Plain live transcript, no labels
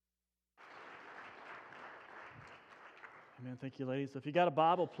Amen. Thank you, ladies. So if you got a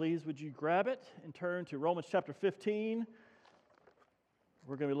Bible, please would you grab it and turn to Romans chapter 15.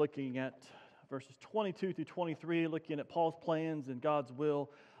 We're going to be looking at verses 22 through 23, looking at Paul's plans and God's will.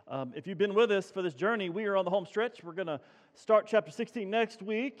 If you've been with us for this journey, we are on the home stretch. We're going to start chapter 16 next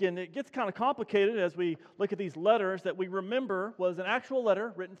week, and it gets kind of complicated as we look at these letters that we remember was an actual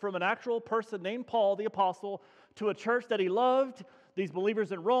letter written from an actual person named Paul the Apostle to a church that he loved, these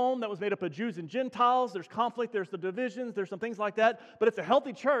believers in Rome that was made up of Jews and Gentiles. There's conflict, there's the divisions, there's some things like that, but it's a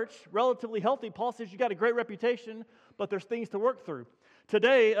healthy church, relatively healthy. Paul says you got a great reputation, but there's things to work through.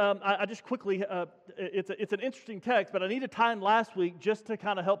 Today, I just quickly, it's an interesting text, but I need to tie in last week just to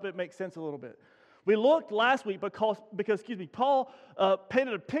kind of help it make sense a little bit. We looked last week because Paul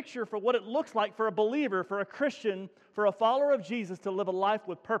painted a picture for what it looks like for a believer, for a Christian, for a follower of Jesus to live a life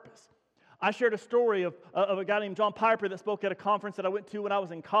with purpose. I shared a story of a guy named John Piper that spoke at a conference that I went to when I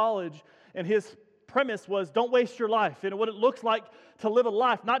was in college, and his premise was don't waste your life, and what it looks like to live a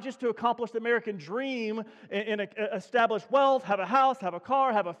life, not just to accomplish the American dream and establish wealth, have a house, have a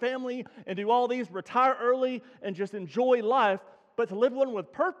car, have a family, and do all these, retire early and just enjoy life, but to live one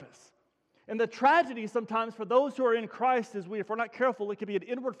with purpose. And the tragedy sometimes for those who are in Christ is if we're not careful, it can be an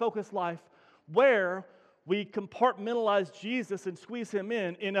inward-focused life where we compartmentalize Jesus and squeeze Him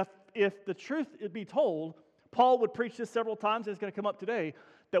in. And if the truth be told, Paul would preach this several times, and it's going to come up today,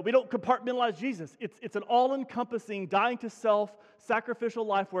 that we don't compartmentalize Jesus. It's an all-encompassing, dying to self, sacrificial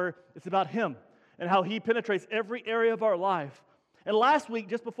life where it's about Him and how He penetrates every area of our life. And last week,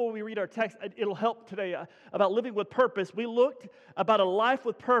 just before we read our text, it'll help today, about living with purpose, we looked about a life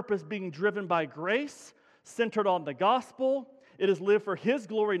with purpose being driven by grace, centered on the gospel. It is lived for His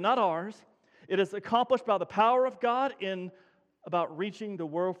glory, not ours. It is accomplished by the power of God in about reaching the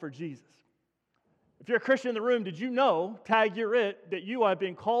world for Jesus. If you're a Christian in the room, did you know, tag you're it, that you have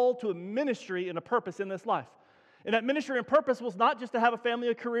been called to a ministry and a purpose in this life? And that ministry and purpose was not just to have a family,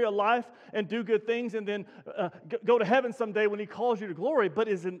 a career, a life, and do good things and then go to heaven someday when He calls you to glory, but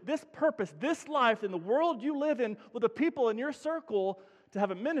is in this purpose, this life, in the world you live in, with the people in your circle, to have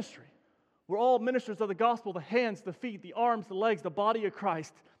a ministry. We're all ministers of the gospel, the hands, the feet, the arms, the legs, the body of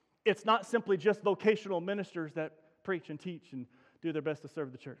Christ. It's not simply just vocational ministers that preach and teach and do their best to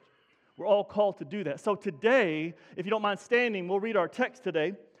serve the church. We're all called to do that. So today, if you don't mind standing, we'll read our text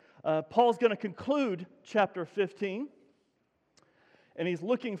today. Paul's going to conclude chapter 15, and he's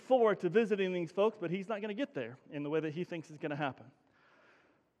looking forward to visiting these folks, but he's not going to get there in the way that he thinks is going to happen.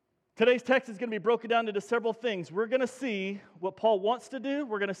 Today's text is going to be broken down into several things. We're going to see what Paul wants to do.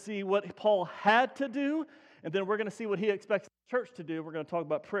 We're going to see what Paul had to do, and then we're going to see what he expects the church to do. We're going to talk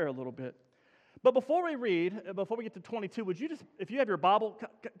about prayer a little bit. But before we get to 22, would you just, if you have your Bible,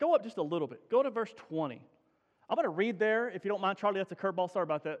 go up just a little bit. Go to verse 20. I'm going to read there. If you don't mind, Charlie, that's a curveball. Sorry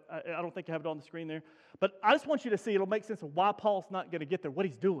about that. I don't think I have it on the screen there. But I just want you to see, it'll make sense of why Paul's not going to get there, what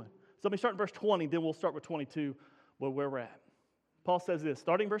he's doing. So let me start in verse 20, then we'll start with 22, where we're at. Paul says this,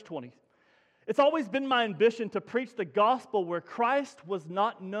 starting verse 20. It's always been my ambition to preach the gospel where Christ was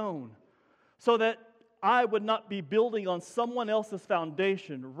not known, so that I would not be building on someone else's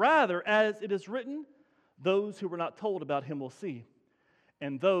foundation. Rather, as it is written, those who were not told about Him will see,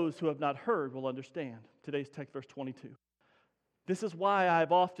 and those who have not heard will understand. Today's text, verse 22. This is why I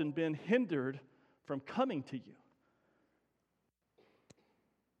have often been hindered from coming to you.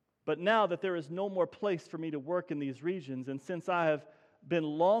 But now that there is no more place for me to work in these regions, and since I have been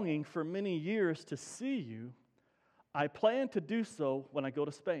longing for many years to see you, I plan to do so when I go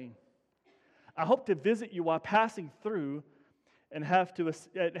to Spain. I hope to visit you while passing through and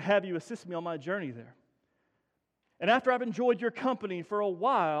have you assist me on my journey there. And after I've enjoyed your company for a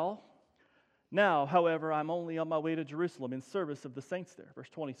while, now, however, I'm only on my way to Jerusalem in service of the saints there. Verse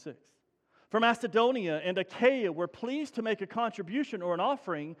 26. For Macedonia and Achaia were pleased to make a contribution or an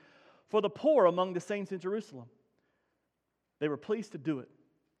offering for the poor among the saints in Jerusalem. They were pleased to do it,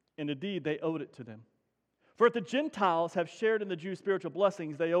 and indeed they owed it to them. For if the Gentiles have shared in the Jews' spiritual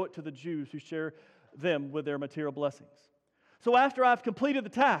blessings, they owe it to the Jews who share them with their material blessings. So after I've completed the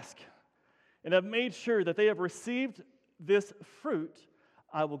task and have made sure that they have received this fruit,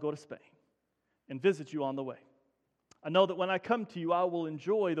 I will go to Spain and visit you on the way. I know that when I come to you, I will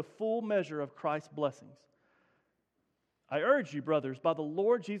enjoy the full measure of Christ's blessings. I urge you, brothers, by the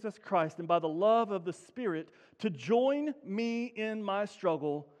Lord Jesus Christ and by the love of the Spirit, to join me in my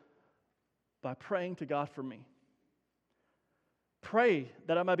struggle by praying to God for me. Pray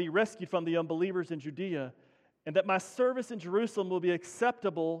that I might be rescued from the unbelievers in Judea, and that my service in Jerusalem will be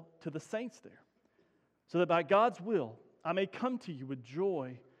acceptable to the saints there, so that by God's will I may come to you with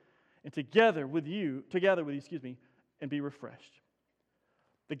joy and together with you, and be refreshed.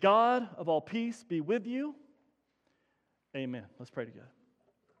 The God of all peace be with you. Amen. Let's pray together.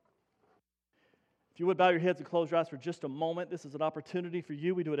 If you would bow your heads and close your eyes for just a moment, this is an opportunity for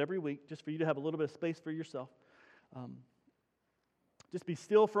you. We do it every week, just for you to have a little bit of space for yourself. Just be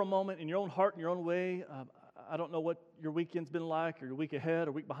still for a moment in your own heart, in your own way. I don't know what your weekend's been like, or your week ahead,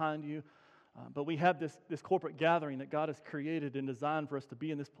 or week behind you, but we have this corporate gathering that God has created and designed for us to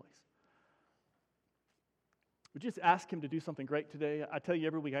be in this place. Would you just ask Him to do something great today? I tell you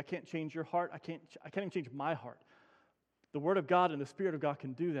every week, I can't change your heart. I can't even change my heart. The Word of God and the Spirit of God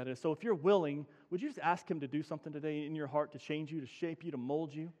can do that. And so if you're willing, would you just ask Him to do something today in your heart to change you, to shape you, to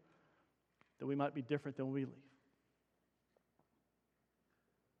mold you, that we might be different than we leave?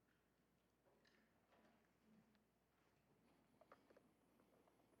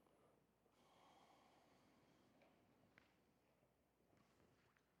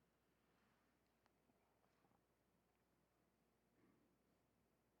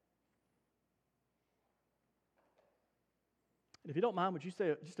 And if you don't mind, would you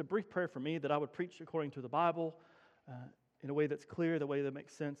say just a brief prayer for me that I would preach according to the Bible in a way that's clear, the way that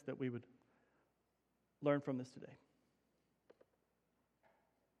makes sense, that we would learn from this today.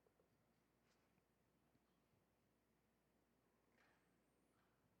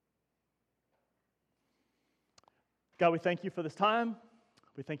 God, we thank you for this time.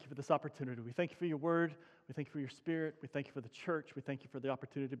 We thank you for this opportunity. We thank you for your word. We thank you for your spirit. We thank you for the church. We thank you for the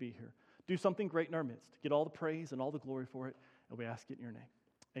opportunity to be here. Do something great in our midst. Get all the praise and all the glory for it. And we ask it in your name.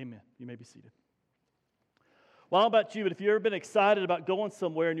 Amen. You may be seated. Well, I don't know about you, but if you've ever been excited about going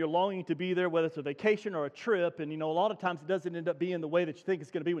somewhere and you're longing to be there, whether it's a vacation or a trip, and a lot of times it doesn't end up being the way that you think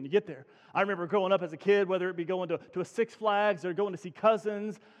it's going to be when you get there. I remember growing up as a kid, whether it be going to a Six Flags or going to see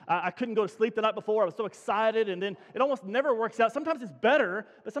cousins, I couldn't go to sleep the night before. I was so excited, and then it almost never works out. Sometimes it's better,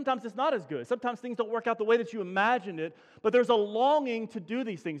 but sometimes it's not as good. Sometimes things don't work out the way that you imagined it, but there's a longing to do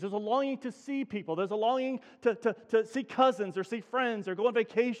these things. There's a longing to see people. There's a longing to see cousins or see friends or go on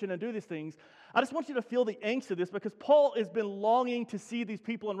vacation and do these things. I just want you to feel the angst of this because Paul has been longing to see these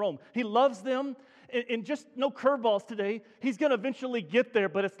people in Rome. He loves them, and just no curveballs today. He's going to eventually get there,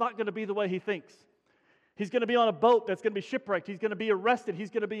 but it's not going to be the way he thinks. He's going to be on a boat that's going to be shipwrecked. He's going to be arrested. He's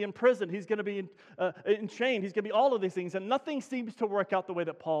going to be in prison. He's going to be enchained. He's going to be all of these things, and nothing seems to work out the way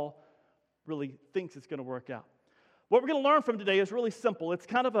that Paul really thinks it's going to work out. What we're going to learn from today is really simple. It's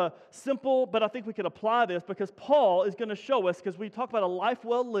kind of a simple, but I think we can apply this because Paul is going to show us, because we talk about a life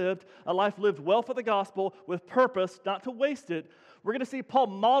well lived, a life lived well for the gospel with purpose, not to waste it. We're going to see Paul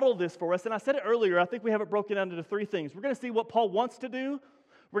model this for us. And I said it earlier, I think we have it broken down into three things. We're going to see what Paul wants to do,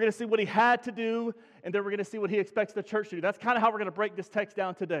 we're going to see what he had to do, and then we're going to see what he expects the church to do. That's kind of how we're going to break this text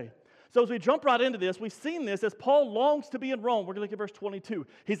down today. So as we jump right into this, we've seen this as Paul longs to be in Rome. We're going to look at verse 22.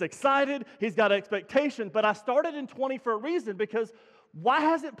 He's excited. He's got expectations. But I started in 20 for a reason, because why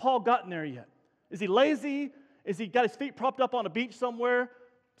hasn't Paul gotten there yet? Is he lazy? Is he got his feet propped up on a beach somewhere,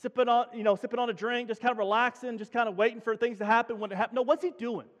 sipping on a drink, just kind of relaxing, just kind of waiting for things to happen when it happens? No, what's he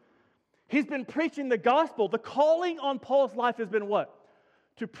doing? He's been preaching the gospel. The calling on Paul's life has been what?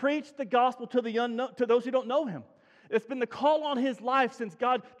 To preach the gospel to the unknown, to those who don't know him. It's been the call on his life since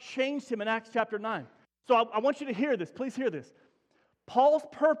God changed him in Acts chapter 9. So I want you to hear this. Please hear this. Paul's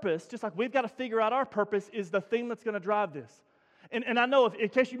purpose, just like we've got to figure out our purpose, is the thing that's going to drive this. And I know, in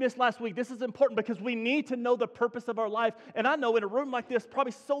case you missed last week, this is important because we need to know the purpose of our life. And I know in a room like this,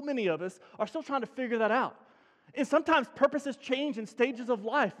 probably so many of us are still trying to figure that out. And sometimes purposes change in stages of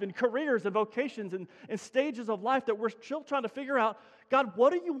life, in careers and vocations and stages of life that we're still trying to figure out, God,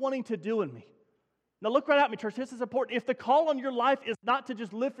 what are you wanting to do in me? Now look right at me, church. This is important. If the call on your life is not to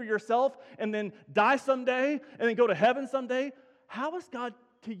just live for yourself and then die someday and then go to heaven someday, how is God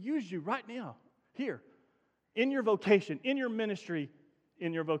to use you right now, here, in your vocation, in your ministry,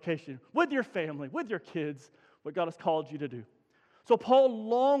 in your vocation, with your family, with your kids, what God has called you to do? So Paul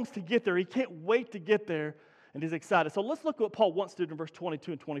longs to get there. He can't wait to get there, and he's excited. So let's look at what Paul wants to do in verse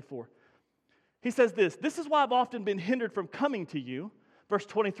 22 and 24. He says this is why I've often been hindered from coming to you, verse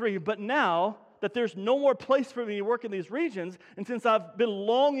 23, but now that there's no more place for me to work in these regions, and since I've been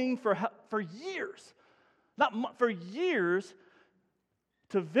longing for years, for years,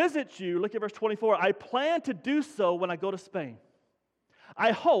 to visit you, look at verse 24, I plan to do so when I go to Spain.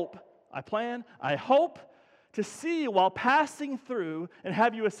 I hope to see you while passing through and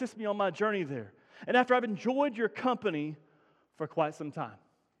have you assist me on my journey there. And after I've enjoyed your company for quite some time.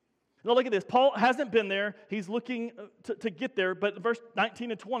 Now look at this. Paul hasn't been there. He's looking to get there. But verse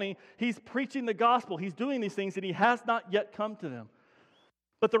 19 and 20, he's preaching the gospel. He's doing these things, and he has not yet come to them.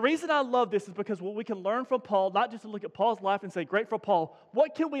 But the reason I love this is because what we can learn from Paul, not just to look at Paul's life and say, great for Paul,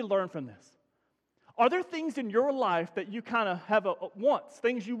 what can we learn from this? Are there things in your life that you kind of have wants,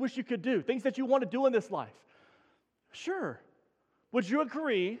 things you wish you could do, things that you want to do in this life? Sure. Would you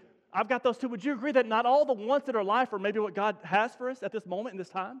agree? I've got those two. Would you agree that not all the wants in our life are maybe what God has for us at this moment in this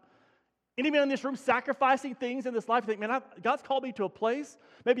time? Anybody in this room sacrificing things in this life, think, man, God's called me to a place,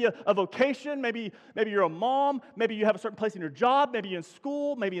 maybe a vocation, maybe you're a mom, maybe you have a certain place in your job, maybe you're in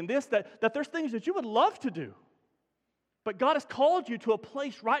school, maybe in this, that there's things that you would love to do. But God has called you to a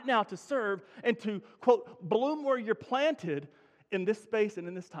place right now to serve and to, quote, bloom where you're planted in this space and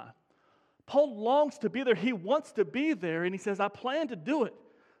in this time. Paul longs to be there. He wants to be there, and he says, I plan to do it.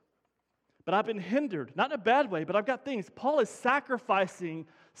 But I've been hindered, not in a bad way, but I've got things. Paul is sacrificing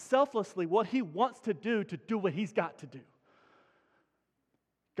selflessly what he wants to do what he's got to do.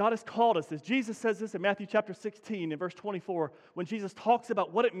 God has called us, as Jesus says this in Matthew chapter 16 in verse 24, when Jesus talks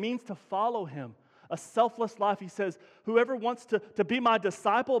about what it means to follow him, a selfless life. He says, whoever wants to be my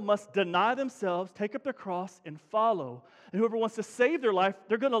disciple must deny themselves, take up their cross, and follow. And whoever wants to save their life,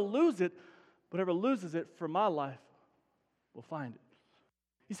 they're going to lose it. But whoever loses it for my life will find it.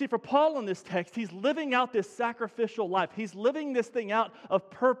 You see, for Paul in this text, he's living out this sacrificial life. He's living this thing out of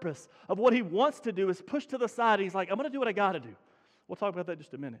purpose, of what he wants to do is pushed to the side. He's like, I'm going to do what I got to do. We'll talk about that in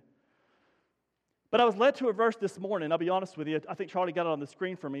just a minute. But I was led to a verse this morning. I'll be honest with you. I think Charlie got it on the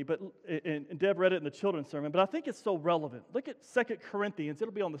screen for me, and Deb read it in the children's sermon. But I think it's so relevant. Look at 2 Corinthians.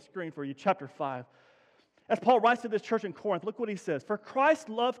 It'll be on the screen for you, chapter 5. As Paul writes to this church in Corinth, look what he says. For Christ's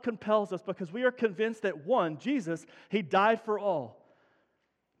love compels us because we are convinced that one, Jesus, he died for all.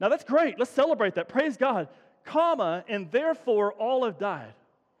 Now that's great. Let's celebrate that. Praise God. Comma, and therefore all have died.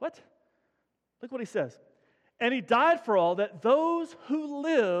 What? Look what he says. And he died for all, that those who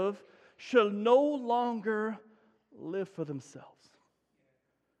live shall no longer live for themselves,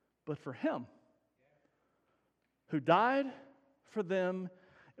 but for him who died for them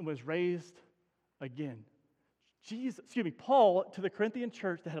and was raised again. Paul, to the Corinthian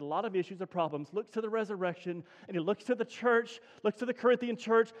church that had a lot of issues or problems, looks to the resurrection, and he looks to the church, looks to the Corinthian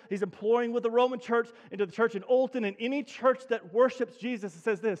church. He's imploring with the Roman church and to the church in Olton and any church that worships Jesus. It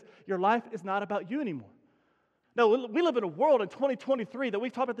says this, your life is not about you anymore. No, we live in a world in 2023 that we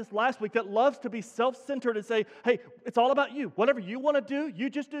talked about this last week that loves to be self-centered and say, hey, it's all about you. Whatever you want to do, you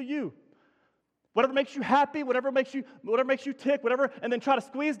just do you. Whatever makes you happy, whatever makes you tick, whatever, and then try to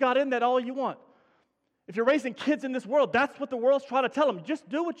squeeze God in that all you want. If you're raising kids in this world, that's what the world's trying to tell them. Just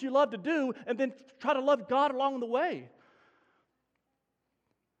do what you love to do and then try to love God along the way.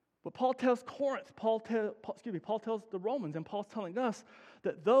 But Paul tells Corinth, Paul tells the Romans, and Paul's telling us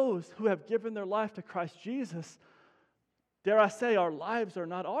that those who have given their life to Christ Jesus, dare I say, our lives are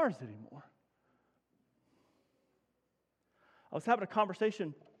not ours anymore. I was having a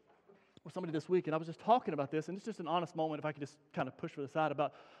conversation with somebody this week, and I was just talking about this, and it's just an honest moment, if I could just kind of push for the side,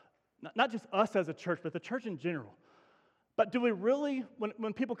 about not just us as a church, but the church in general. But do we really,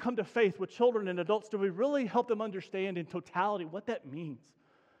 when people come to faith with children and adults, do we really help them understand in totality what that means?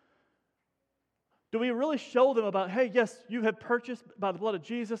 Do we really show them about, hey, yes, you have purchased by the blood of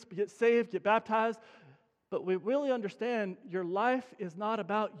Jesus, get saved, get baptized, but we really understand your life is not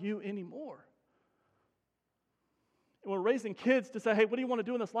about you anymore. And we're raising kids to say, hey, what do you want to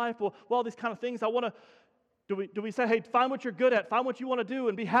do in this life? Well, all these kind of things. Do we say, hey, find what you're good at, find what you want to do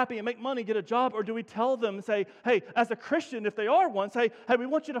and be happy and make money, get a job? Or do we tell them and say, hey, as a Christian, if they are one, say, hey, we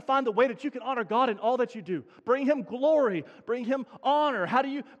want you to find the way that you can honor God in all that you do. Bring him glory, bring him honor. How do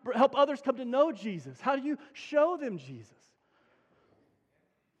you help others come to know Jesus? How do you show them Jesus?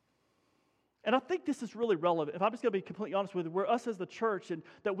 And I think this is really relevant. If I'm just going to be completely honest with you, we're us as the church, and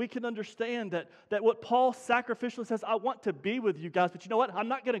that we can understand that what Paul sacrificially says, I want to be with you guys, but you know what? I'm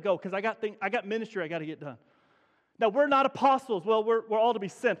not going to go because I got ministry I got to get done. Now, we're not apostles. Well, we're all to be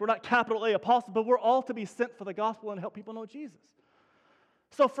sent. We're not capital A apostles, but we're all to be sent for the gospel and help people know Jesus.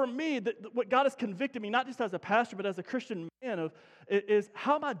 So for me, what God has convicted me, not just as a pastor, but as a Christian man, is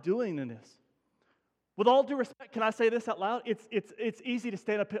how am I doing in this? With all due respect, can I say this out loud? It's easy to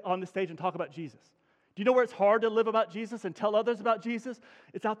stand up on the stage and talk about Jesus. Do you know where it's hard to live about Jesus and tell others about Jesus?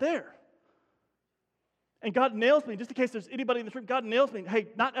 It's out there. And God nails me, just in case there's anybody in this room, God nails me. Hey,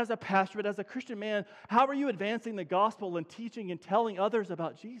 not as a pastor, but as a Christian man, how are you advancing the gospel and teaching and telling others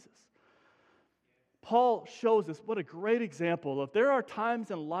about Jesus? Paul shows us what a great example of there are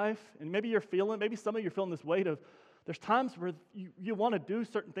times in life, and maybe some of you are feeling this weight of, there's times where you want to do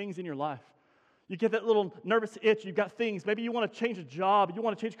certain things in your life. You get that little nervous itch, you've got things, maybe you want to change a job, you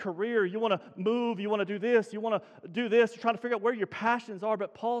want to change career, you want to move, you want to do this, you want to do this, you're trying to figure out where your passions are,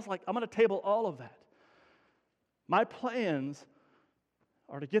 but Paul's like, I'm going to table all of that. My plans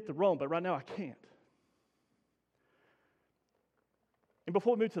are to get to Rome, but right now I can't. And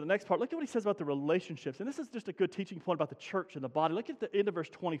before we move to the next part, look at what he says about the relationships. And this is just a good teaching point about the church and the body. Look at the end of verse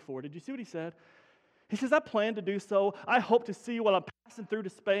 24. Did you see what he said? He says, I plan to do so. I hope to see you while I'm passing through to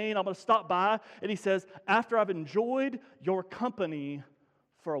Spain. I'm going to stop by. And he says, after I've enjoyed your company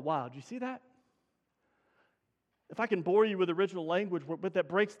for a while. Do you see that? If I can bore you with original language, what that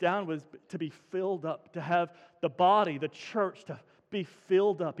breaks down was to be filled up, to have the body, the church, to be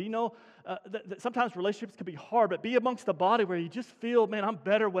filled up. You know, that sometimes relationships can be hard, but be amongst the body where you just feel, man, I'm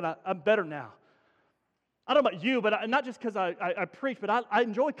better I'm better now. I don't know about you, but not just because I preach, but I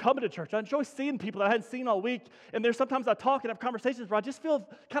enjoy coming to church. I enjoy seeing people that I hadn't seen all week. And there's sometimes I talk and have conversations where I just feel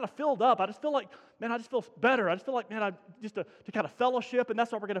kind of filled up. I just feel like, man, I just feel better. I just feel like, man, just to kind of fellowship, and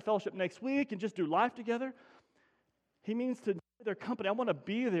that's why we're going to fellowship next week and just do life together. He means to enjoy their company. I want to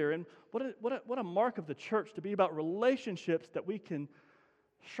be there. And what a mark of the church to be about relationships that we can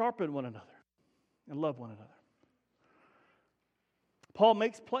sharpen one another and love one another. Paul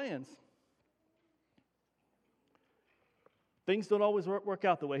makes plans. Things don't always work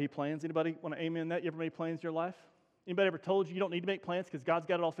out the way he plans. Anybody want to amen that? You ever made plans in your life? Anybody ever told you don't need to make plans because God's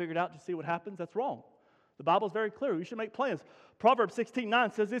got it all figured out, just see what happens? That's wrong. The Bible is very clear. You should make plans. Proverbs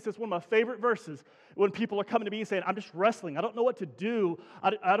 16:9 says this. It's one of my favorite verses when people are coming to me and saying, I'm just wrestling. I don't know what to do. I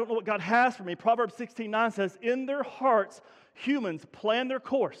don't know what God has for me. Proverbs 16:9 says, in their hearts, humans plan their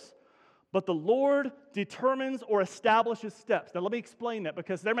course, but the Lord determines or establishes steps. Now, let me explain that,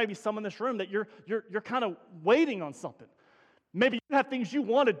 because there may be some in this room that you're kind of waiting on something. Maybe you have things you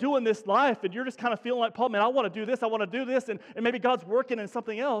want to do in this life, and you're just kind of feeling like, Paul, man, I want to do this, and maybe God's working in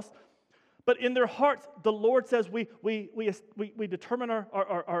something else. But in their hearts, the Lord says we determine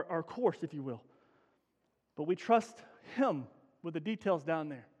our course, if you will. But we trust Him with the details down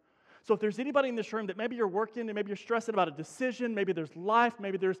there. So if there's anybody in this room that maybe you're working and maybe you're stressing about a decision, maybe there's life,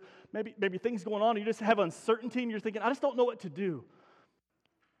 maybe there's maybe things going on, and you just have uncertainty, and you're thinking, I just don't know what to do.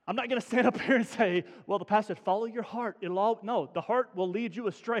 I'm not going to stand up here and say, well, the pastor said, follow your heart. No, the heart will lead you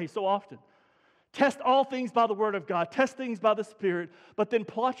astray so often. Test all things by the Word of God. Test things by the Spirit. But then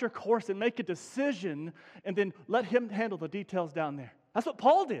plot your course and make a decision, and then let Him handle the details down there. That's what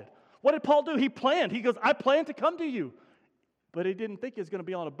Paul did. What did Paul do? He planned. He goes, I plan to come to you. But he didn't think he was going to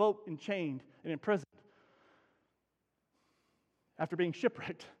be on a boat and chained and imprisoned after being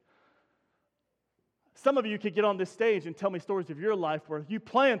shipwrecked. Some of you could get on this stage and tell me stories of your life where you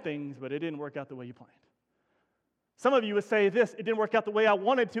planned things, but it didn't work out the way you planned. Some of you would say this, it didn't work out the way I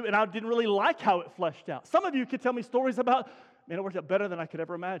wanted to, and I didn't really like how it fleshed out. Some of you could tell me stories about, man, it worked out better than I could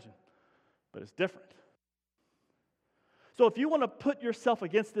ever imagine. But it's different. So if you want to put yourself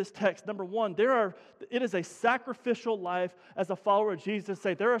against this text, number one, it is a sacrificial life as a follower of Jesus.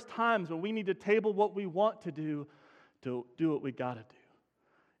 Say there are times when we need to table what we want to do what we got to do.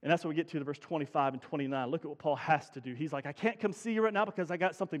 And that's what we get to verse 25 and 29. Look at what Paul has to do. He's like, I can't come see you right now because I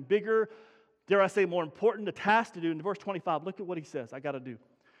got something bigger, dare I say more important, a task to do. In verse 25, look at what he says, I got to do.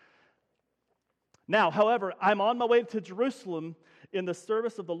 Now, however, I'm on my way to Jerusalem in the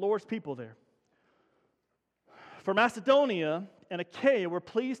service of the Lord's people there. For Macedonia and Achaia were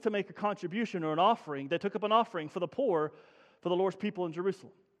pleased to make a contribution or an offering. They took up an offering for the poor for the Lord's people in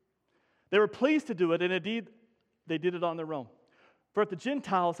Jerusalem. They were pleased to do it, and indeed, they did it on their own. For if the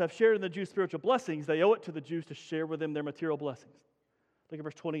Gentiles have shared in the Jews' spiritual blessings, they owe it to the Jews to share with them their material blessings. Look at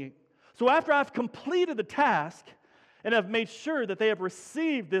verse 28. So after I've completed the task and have made sure that they have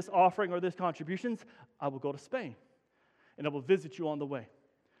received this offering or these contributions, I will go to Spain, and I will visit you on the way.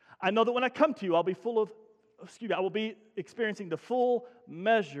 I know that when I come to you, I will be experiencing the full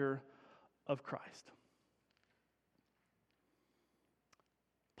measure of Christ.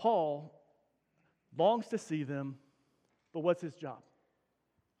 Paul longs to see them, but what's his job?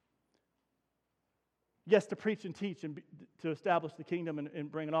 Yes, to preach and teach and to establish the kingdom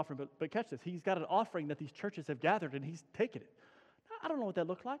and bring an offering, but catch this. He's got an offering that these churches have gathered, and he's taken it. I don't know what that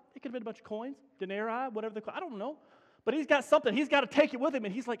looked like. It could have been a bunch of coins, denarii, whatever I don't know. But he's got something. He's got to take it with him,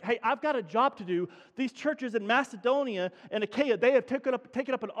 and he's like, hey, I've got a job to do. These churches in Macedonia and Achaia, they have taken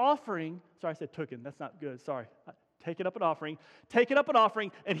up an offering. Sorry, I said taken. That's not good. Sorry. Taken up an offering,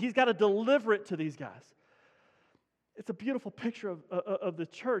 and he's got to deliver it to these guys. It's a beautiful picture of the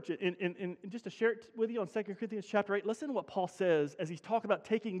church. And just to share it with you on 2 Corinthians chapter 8, listen to what Paul says as he's talking about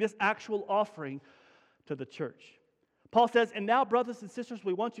taking this actual offering to the church. Paul says, and now, brothers and sisters,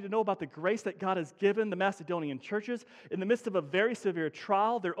 we want you to know about the grace that God has given the Macedonian churches. In the midst of a very severe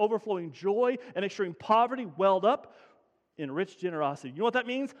trial, their overflowing joy and extreme poverty welled up in rich generosity. You know what that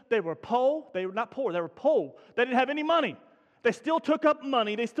means? They were poor. They were not poor. They were poor. They didn't have any money. They still took up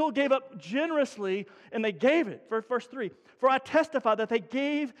money. They still gave up generously, and they gave it. Verse 3, for I testify that they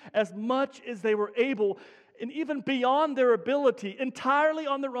gave as much as they were able, and even beyond their ability, entirely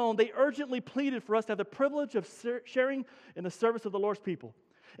on their own, they urgently pleaded for us to have the privilege of sharing in the service of the Lord's people.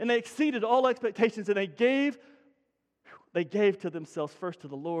 And they exceeded all expectations, and they gave to themselves first to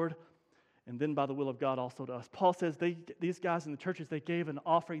the Lord, and then by the will of God also to us. Paul says these guys in the churches, they gave an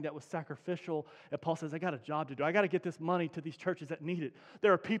offering that was sacrificial. And Paul says, I got a job to do. I got to get this money to these churches that need it.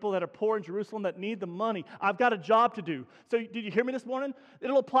 There are people that are poor in Jerusalem that need the money. I've got a job to do. So did you hear me this morning?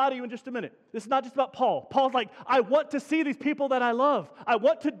 It'll apply to you in just a minute. This is not just about Paul. Paul's like, I want to see these people that I love. I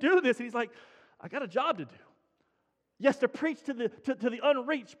want to do this. And he's like, I got a job to do. Yes, to preach to the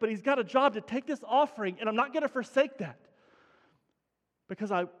unreached, but he's got a job to take this offering, and I'm not going to forsake that,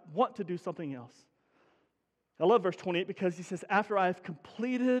 because I want to do something else. I love verse 28 because he says, after I have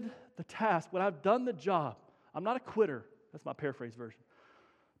completed the task, when I've done the job, I'm not a quitter. That's my paraphrase version.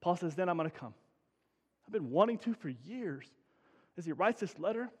 Paul says, then I'm going to come. I've been wanting to for years. As he writes this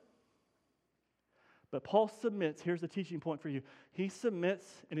letter, but Paul submits, here's the teaching point for you. He submits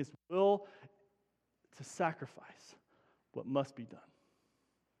in his will to sacrifice what must be done.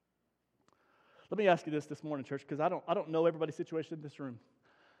 Let me ask you this morning, church, because I don't know everybody's situation in this room.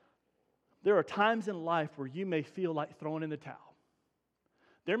 There are times in life where you may feel like throwing in the towel.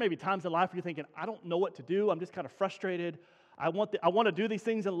 There may be times in life where you're thinking, I don't know what to do. I'm just kind of frustrated. I want to do these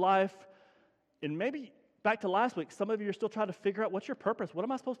things in life. And maybe back to last week, some of you are still trying to figure out what's your purpose. What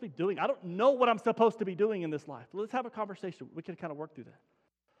am I supposed to be doing? I don't know what I'm supposed to be doing in this life. Let's have a conversation. We can kind of work through that.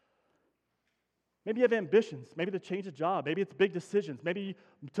 Maybe you have ambitions, maybe to change a job, maybe it's big decisions, maybe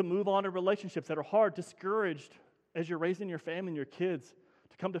to move on to relationships that are hard, discouraged as you're raising your family and your kids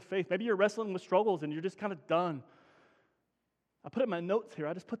to come to faith. Maybe you're wrestling with struggles and you're just kind of done. I put in my notes here,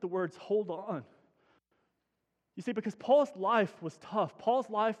 I just put the words, hold on. You see, because Paul's life was tough, Paul's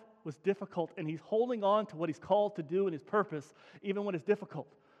life was difficult, and he's holding on to what he's called to do and his purpose, even when it's difficult.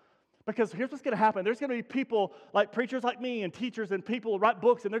 Because here's what's going to happen. There's going to be people like preachers like me and teachers and people who write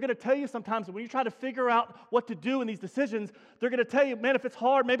books, and they're going to tell you sometimes when you try to figure out what to do in these decisions, they're going to tell you, man, if it's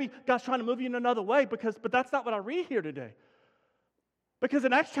hard, maybe God's trying to move you in another way, but that's not what I read here today. Because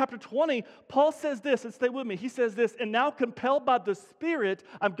in Acts chapter 20, Paul says this, and stay with me, he says this, and now compelled by the Spirit,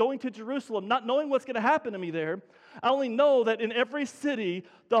 I'm going to Jerusalem, not knowing what's going to happen to me there. I only know that in every city,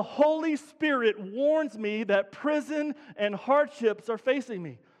 the Holy Spirit warns me that prison and hardships are facing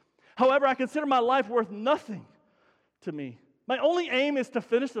me. However, I consider my life worth nothing to me. My only aim is to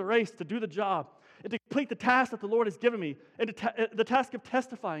finish the race, to do the job, and to complete the task that the Lord has given me, and the task of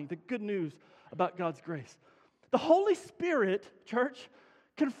testifying the good news about God's grace. The Holy Spirit, church,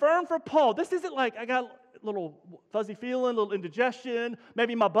 confirmed for Paul. This isn't like I got a little fuzzy feeling, a little indigestion.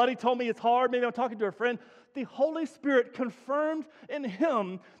 Maybe my buddy told me it's hard. Maybe I'm talking to a friend. The Holy Spirit confirmed in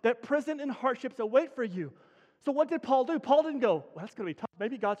him that prison and hardships await for you. So what did Paul do? Paul didn't go, well, that's going to be tough.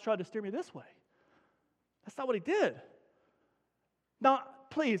 Maybe God's trying to steer me this way. That's not what he did. Now,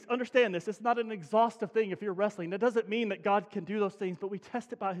 please understand this. It's not an exhaustive thing if you're wrestling. That doesn't mean that God can do those things, but we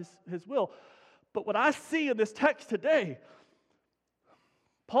test it by his will. But what I see in this text today,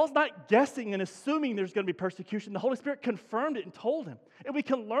 Paul's not guessing and assuming there's going to be persecution. The Holy Spirit confirmed it and told him. And we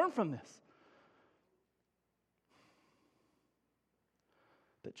can learn from this.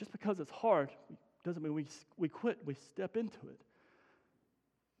 That just because it's hard doesn't mean we quit, we step into it.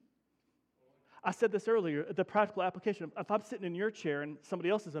 I said this earlier, the practical application. If I'm sitting in your chair and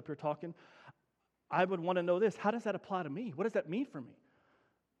somebody else is up here talking, I would want to know this. How does that apply to me? What does that mean for me?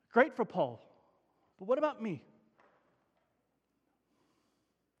 Great for Paul, but what about me?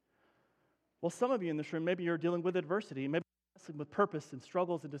 Well, some of you in this room, maybe you're dealing with adversity, maybe you're wrestling with purpose and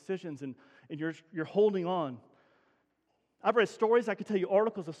struggles and decisions, and you're holding on. I've read stories, I could tell you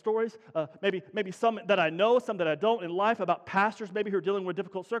articles of stories, maybe some that I know, some that I don't in life, about pastors maybe who are dealing with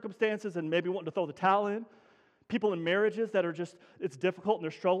difficult circumstances and maybe wanting to throw the towel in. People in marriages that are just, it's difficult and they're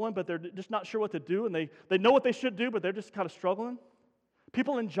struggling, but they're just not sure what to do, and they know what they should do, but they're just kind of struggling.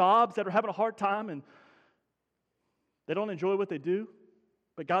 People in jobs that are having a hard time and they don't enjoy what they do,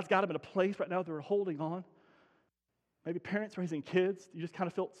 but God's got them in a place right now that they're holding on. Maybe parents raising kids, you just kind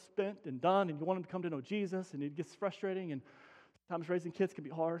of feel spent and done, and you want them to come to know Jesus, and it gets frustrating, and sometimes raising kids can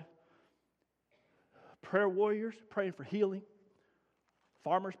be hard. Prayer warriors praying for healing.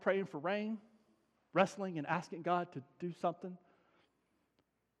 Farmers praying for rain. Wrestling and asking God to do something.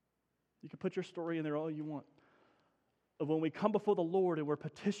 You can put your story in there all you want. Of when we come before the Lord and we're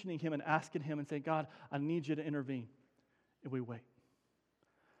petitioning Him and asking Him and saying, God, I need you to intervene, and we wait.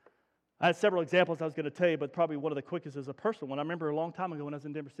 I had several examples I was going to tell you, but probably one of the quickest is a personal one. I remember a long time ago when I was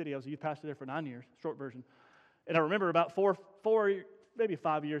in Denver City, I was a youth pastor there for 9 years, short version. And I remember about four, maybe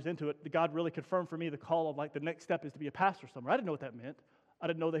 5 years into it, that God really confirmed for me the call of like the next step is to be a pastor somewhere. I didn't know what that meant. I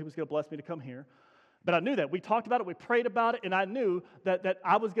didn't know that He was going to bless me to come here. But I knew that. We talked about it, we prayed about it, and I knew that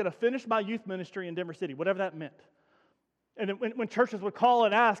I was going to finish my youth ministry in Denver City, whatever that meant. And when churches would call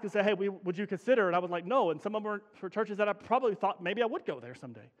and ask and say, hey, would you consider? And I was like, no. And some of them were for churches that I probably thought maybe I would go there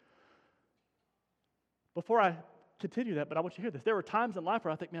someday. Before I continue that, but I want you to hear this. There were times in life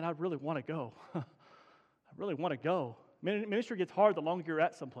where I think, man, I really want to go. I really want to go. Ministry gets hard the longer you're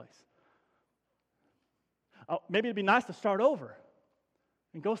at someplace. Maybe it'd be nice to start over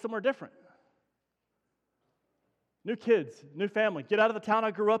and go somewhere different. New kids, new family, get out of the town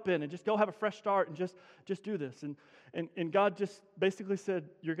I grew up in and just go have a fresh start and just do this. And God just basically said,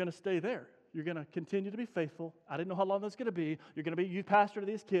 you're going to stay there. You're going to continue to be faithful. I didn't know how long that's going to be. You're going to be youth pastor to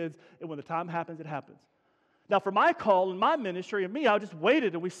these kids, and when the time happens, it happens. Now, for my call and my ministry and me, I just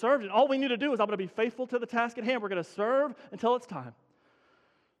waited and we served, and all we need to do is I'm going to be faithful to the task at hand. We're going to serve until it's time.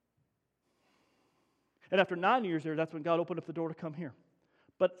 And after 9 years there, that's when God opened up the door to come here.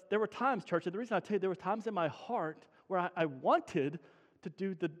 But there were times, church, and the reason I tell you, there were times in my heart where I wanted to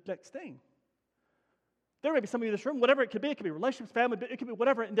do the next thing. There may be some of you in this room, whatever it could be relationships, family, it could be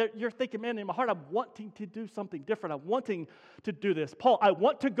whatever, and you're thinking, man, in my heart, I'm wanting to do something different. I'm wanting to do this. Paul, I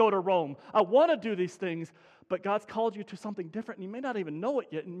want to go to Rome. I want to do these things, but God's called you to something different, and you may not even know it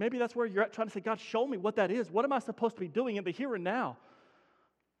yet, and maybe that's where you're at, trying to say, God, show me what that is. What am I supposed to be doing in the here and now?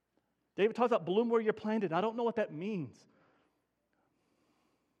 David talks about bloom where you're planted. I don't know what that means.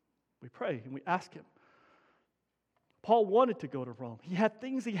 We pray and we ask him. Paul wanted to go to Rome. He had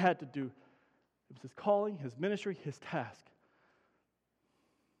things he had to do. It was his calling, his ministry, his task.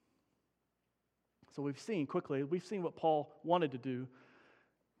 So we've seen what Paul wanted to do.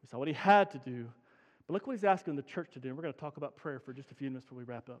 We saw what he had to do. But look what he's asking the church to do. And we're going to talk about prayer for just a few minutes before we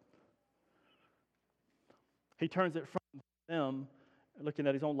wrap up. He turns it from them, looking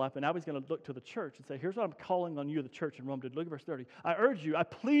at his own life, and now he's going to look to the church and say, here's what I'm calling on you, the church in Rome. Look at verse 30. I urge you, I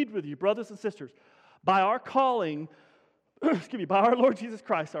plead with you, brothers and sisters, by our calling, by our Lord Jesus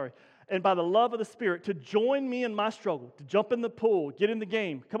Christ, and by the love of the Spirit, to join me in my struggle, to jump in the pool, get in the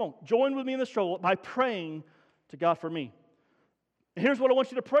game. Come on, join with me in the struggle by praying to God for me. And here's what I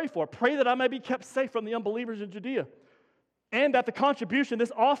want you to pray for. Pray that I may be kept safe from the unbelievers in Judea, and that the contribution,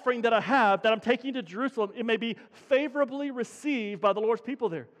 this offering that I have, that I'm taking to Jerusalem, it may be favorably received by the Lord's people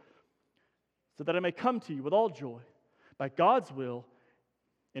there, so that I may come to you with all joy, by God's will,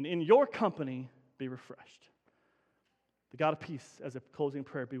 and in your company be refreshed. The God of peace, as a closing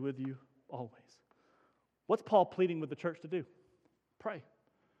prayer, be with you always. What's Paul pleading with the church to do? Pray.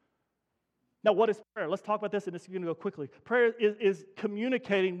 Now, what is prayer? Let's talk about this, and this is going to go quickly. Prayer is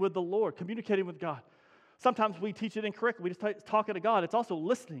communicating with the Lord, communicating with God. Sometimes we teach it incorrectly. We just talking to God. It's also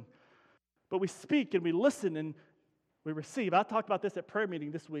listening. But we speak and we listen and we receive. I talked about this at prayer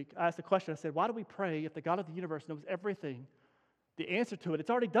meeting this week. I asked a question. I said, why do we pray if the God of the universe knows everything? The answer to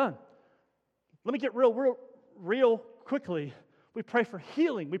it's already done. Let me get real quickly. We pray for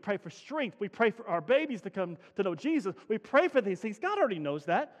healing. We pray for strength. We pray for our babies to come to know Jesus. We pray for these things. God already knows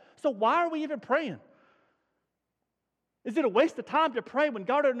that. So why are we even praying? Is it a waste of time to pray when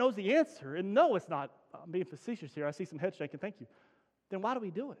God already knows the answer? And no, it's not. I'm being facetious here. I see some head shaking. Thank you. Then why do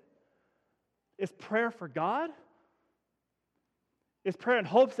we do it? Is prayer for God? Is prayer in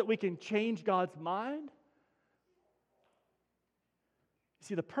hopes that we can change God's mind? You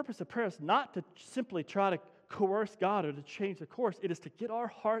see, the purpose of prayer is not to simply try to coerce God or to change the course. It is to get our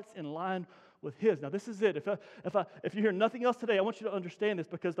hearts in line with His. Now, this is it. If you hear nothing else today, I want you to understand this,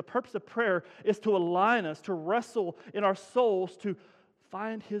 because the purpose of prayer is to align us, to wrestle in our souls, to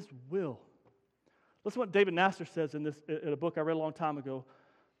find His will. Listen to what David Nasser says in a book I read a long time ago.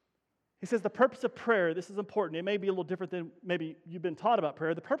 He says, the purpose of prayer, this is important. It may be a little different than maybe you've been taught about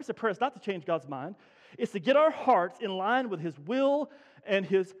prayer. The purpose of prayer is not to change God's mind. It's to get our hearts in line with His will and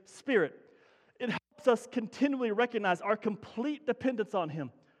His Spirit. It helps us continually recognize our complete dependence on Him.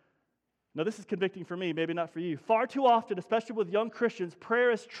 Now, this is convicting for me, maybe not for you. Far too often, especially with young Christians,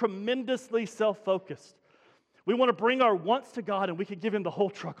 prayer is tremendously self-focused. We want to bring our wants to God, and we can give Him the whole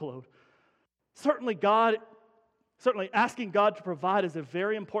truckload. Certainly asking God to provide is a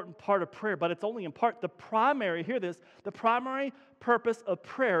very important part of prayer, but it's only in part. The primary purpose of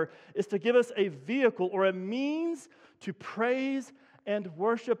prayer is to give us a vehicle or a means to praise and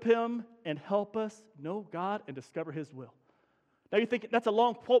worship Him and help us know God and discover His will. Now you're thinking, that's a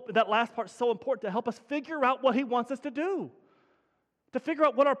long quote, but that last part is so important to help us figure out what He wants us to do, to figure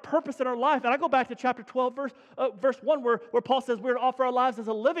out what our purpose in our life. And I go back to chapter 12, verse 1, where Paul says we're to offer our lives as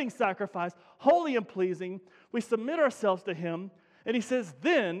a living sacrifice, holy and pleasing. We submit ourselves to Him. And he says,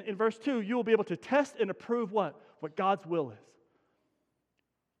 then, in verse 2, you will be able to test and approve what? What God's will is.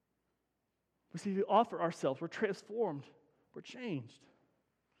 We see, we offer ourselves. We're transformed. We're changed.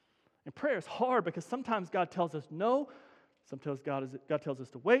 And prayer is hard because sometimes God tells us no. Sometimes God tells us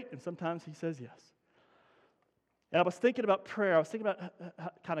to wait, and sometimes He says yes. And I was thinking about prayer. I was thinking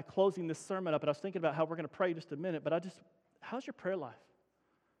about kind of closing this sermon up, and I was thinking about how we're going to pray just a minute, but how's your prayer life?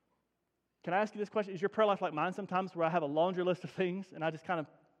 Can I ask you this question? Is your prayer life like mine sometimes, where I have a laundry list of things, and I just kind of,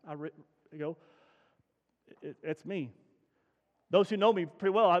 it's me. Those who know me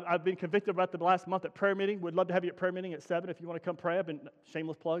pretty well, I've been convicted about the last month at prayer meeting. We'd love to have you at prayer meeting at 7 if you want to come pray. I've been,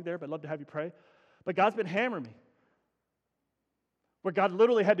 shameless plug there, but I'd love to have you pray. But God's been hammering me. Where God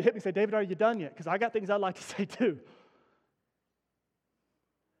literally had to hit me and say, David, are you done yet? Because I got things I'd like to say too.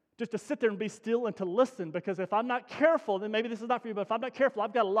 Just to sit there and be still and to listen, because if I'm not careful, then maybe this is not for you, but if I'm not careful,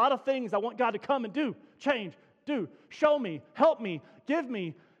 I've got a lot of things I want God to come and do, change, do, show me, help me, give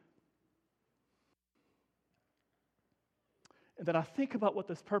me. And then I think about what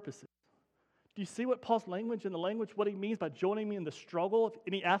this purpose is. Do you see what Paul's language and the language, what he means by joining me in the struggle? If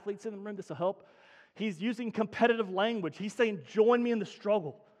any athletes in the room, this will help. He's using competitive language. He's saying, join me in the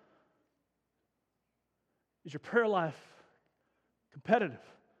struggle. Is your prayer life competitive,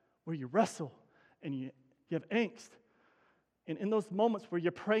 where you wrestle and you have angst? And in those moments where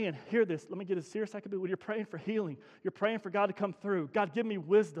you're praying, hear this, let me get as serious as I can be. When you're praying for healing, you're praying for God to come through. God, give me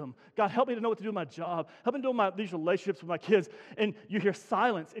wisdom. God, help me to know what to do in my job. Help me to do these relationships with my kids. And you hear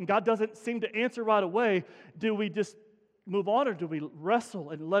silence, and God doesn't seem to answer right away. Do we just move on, or do we wrestle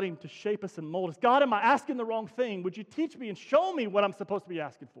and let Him to shape us and mold us? God, am I asking the wrong thing? Would you teach me and show me what I'm supposed to be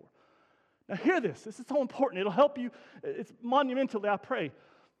asking for? Now hear this. This is so important. It'll help you. It's monumentally, I pray.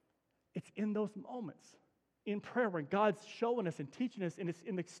 It's in those moments in prayer where God's showing us and teaching us, and it's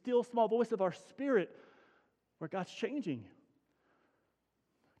in the still small voice of our spirit where God's changing you.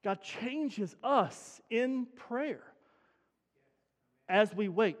 God changes us in prayer as we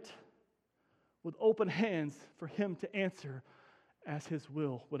wait with open hands for Him to answer as His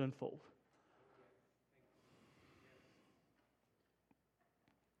will would unfold.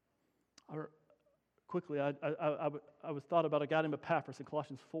 Quickly, I was thought about a guy named Epaphras in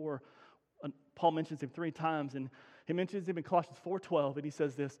Colossians 4. Paul mentions him 3 times, and he mentions him in Colossians 4:12, and he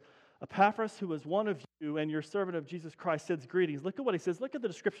says this, Epaphras, who is one of you and your servant of Jesus Christ, sends greetings. Look at what he says. Look at the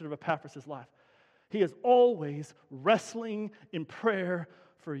description of Epaphras' life. He is always wrestling in prayer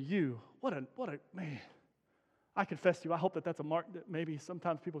for you. What a man. I confess to you, I hope that that's a mark that maybe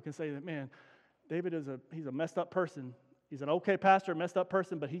sometimes people can say that, man, David he's a messed up person. He's an okay pastor, a messed up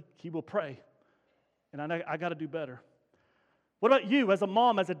person, but he will pray. And I got to do better. What about you as a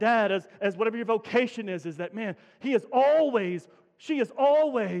mom, as a dad, as whatever your vocation is that, man, they are always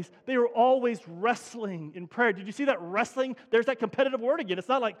wrestling in prayer. Did you see that wrestling? There's that competitive word again. It's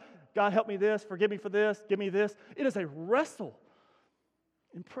not like, God, help me this, forgive me for this, give me this. It is a wrestle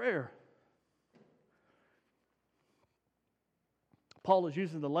in prayer. Paul is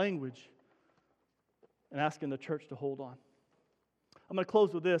using the language and asking the church to hold on. I'm going to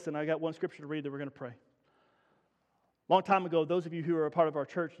close with this, and I got one scripture to read that we're going to pray. Long time ago, those of you who are a part of our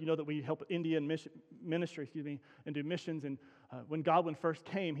church, you know that we help India and ministry, and do missions. And when Godwin first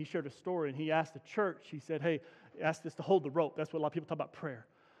came, he shared a story, and he asked the church, he said, hey, he asked us to hold the rope. That's what a lot of people talk about prayer.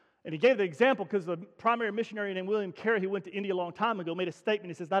 And he gave the example because the primary missionary named William Carey, who went to India a long time ago, made a statement.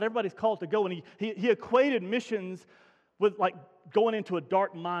 He says, not everybody's called to go. And he equated missions with like going into a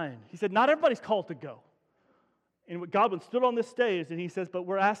dark mine. He said, not everybody's called to go. And Godwin stood on this stage, and he says, but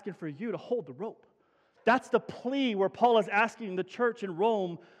we're asking for you to hold the rope. That's the plea where Paul is asking the church in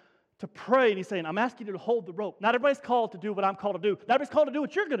Rome to pray. And he's saying, I'm asking you to hold the rope. Not everybody's called to do what I'm called to do. Not everybody's called to do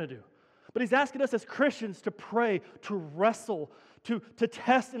what you're going to do. But he's asking us as Christians to pray, to wrestle, to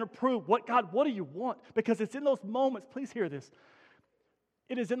test and approve. What do you want? Because it's in those moments, please hear this.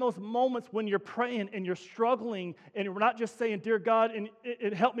 It is in those moments when you're praying and you're struggling and we're not just saying, dear God,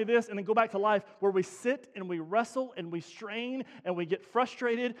 and help me this, and then go back to life, where we sit and we wrestle and we strain and we get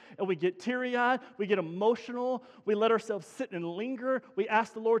frustrated and we get teary-eyed, we get emotional, we let ourselves sit and linger, we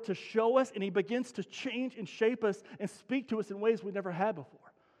ask the Lord to show us, and He begins to change and shape us and speak to us in ways we never had before.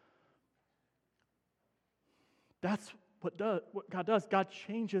 That's what God does. God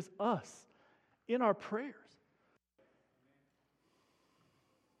changes us in our prayers.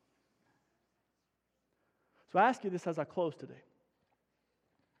 So I ask you this as I close today.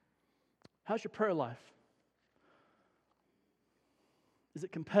 How's your prayer life? Is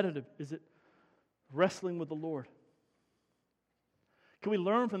it competitive? Is it wrestling with the Lord? Can we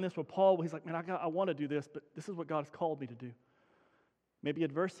learn from this with Paul? He's like, man, I want to do this, but this is what God has called me to do. Maybe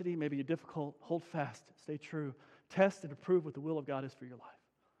adversity, maybe you're difficult. Hold fast. Stay true. Test and approve what the will of God is for your life.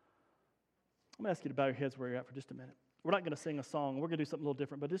 I'm going to ask you to bow your heads where you're at for just a minute. We're not going to sing a song. We're going to do something a little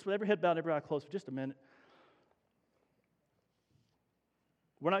different, but just with every head bowed, every eye closed for just a minute.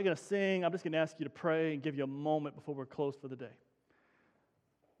 We're not going to sing. I'm just going to ask you to pray and give you a moment before we're closed for the day.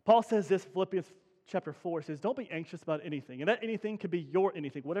 Paul says this, Philippians chapter 4, it says, don't be anxious about anything. And that anything could be your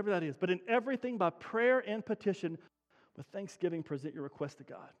anything, whatever that is. But in everything, by prayer and petition, with thanksgiving, present your request to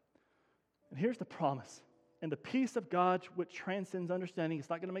God. And here's the promise. And the peace of God, which transcends understanding, it's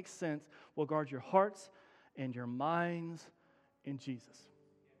not going to make sense, will guard your hearts and your minds in Jesus.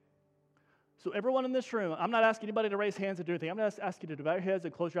 So everyone in this room, I'm not asking anybody to raise hands and do anything. I'm going to ask you to bow your heads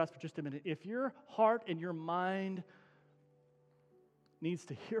and close your eyes for just a minute. If your heart and your mind needs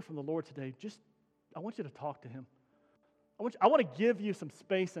to hear from the Lord today, I want you to talk to Him. I want to give you some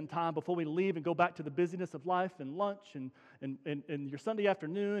space and time before we leave and go back to the busyness of life and lunch and your Sunday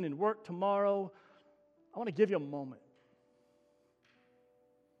afternoon and work tomorrow. I want to give you a moment.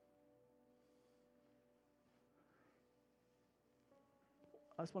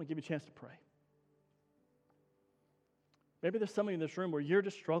 I just want to give you a chance to pray. Maybe there's somebody in this room where you're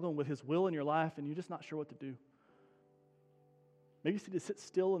just struggling with His will in your life and you're just not sure what to do. Maybe you need to sit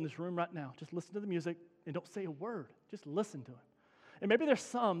still in this room right now. Just listen to the music and don't say a word. Just listen to Him. And maybe there's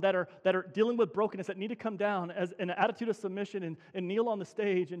some that are dealing with brokenness that need to come down as an attitude of submission and kneel on the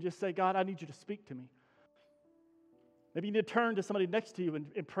stage and just say, God, I need you to speak to me. Maybe you need to turn to somebody next to you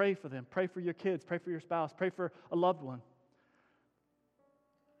and pray for them. Pray for your kids. Pray for your spouse. Pray for a loved one.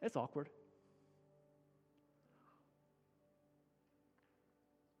 It's awkward.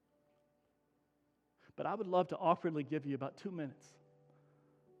 But I would love to awkwardly give you about 2 minutes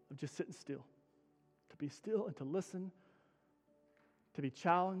of just sitting still. To be still and to listen, to be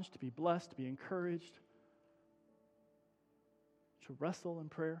challenged, to be blessed, to be encouraged, to wrestle in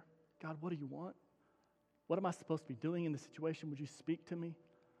prayer. God, what do you want? What am I supposed to be doing in this situation? Would you speak to me?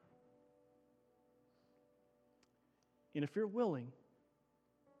 And if you're willing,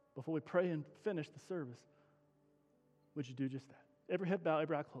 before we pray and finish the service, would you do just that? Every head bowed,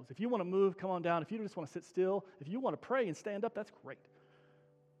 every eye closed. If you want to move, come on down. If you just want to sit still, if you want to pray and stand up, that's great.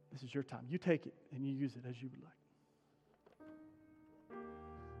 This is your time. You take it and you use it as you would like.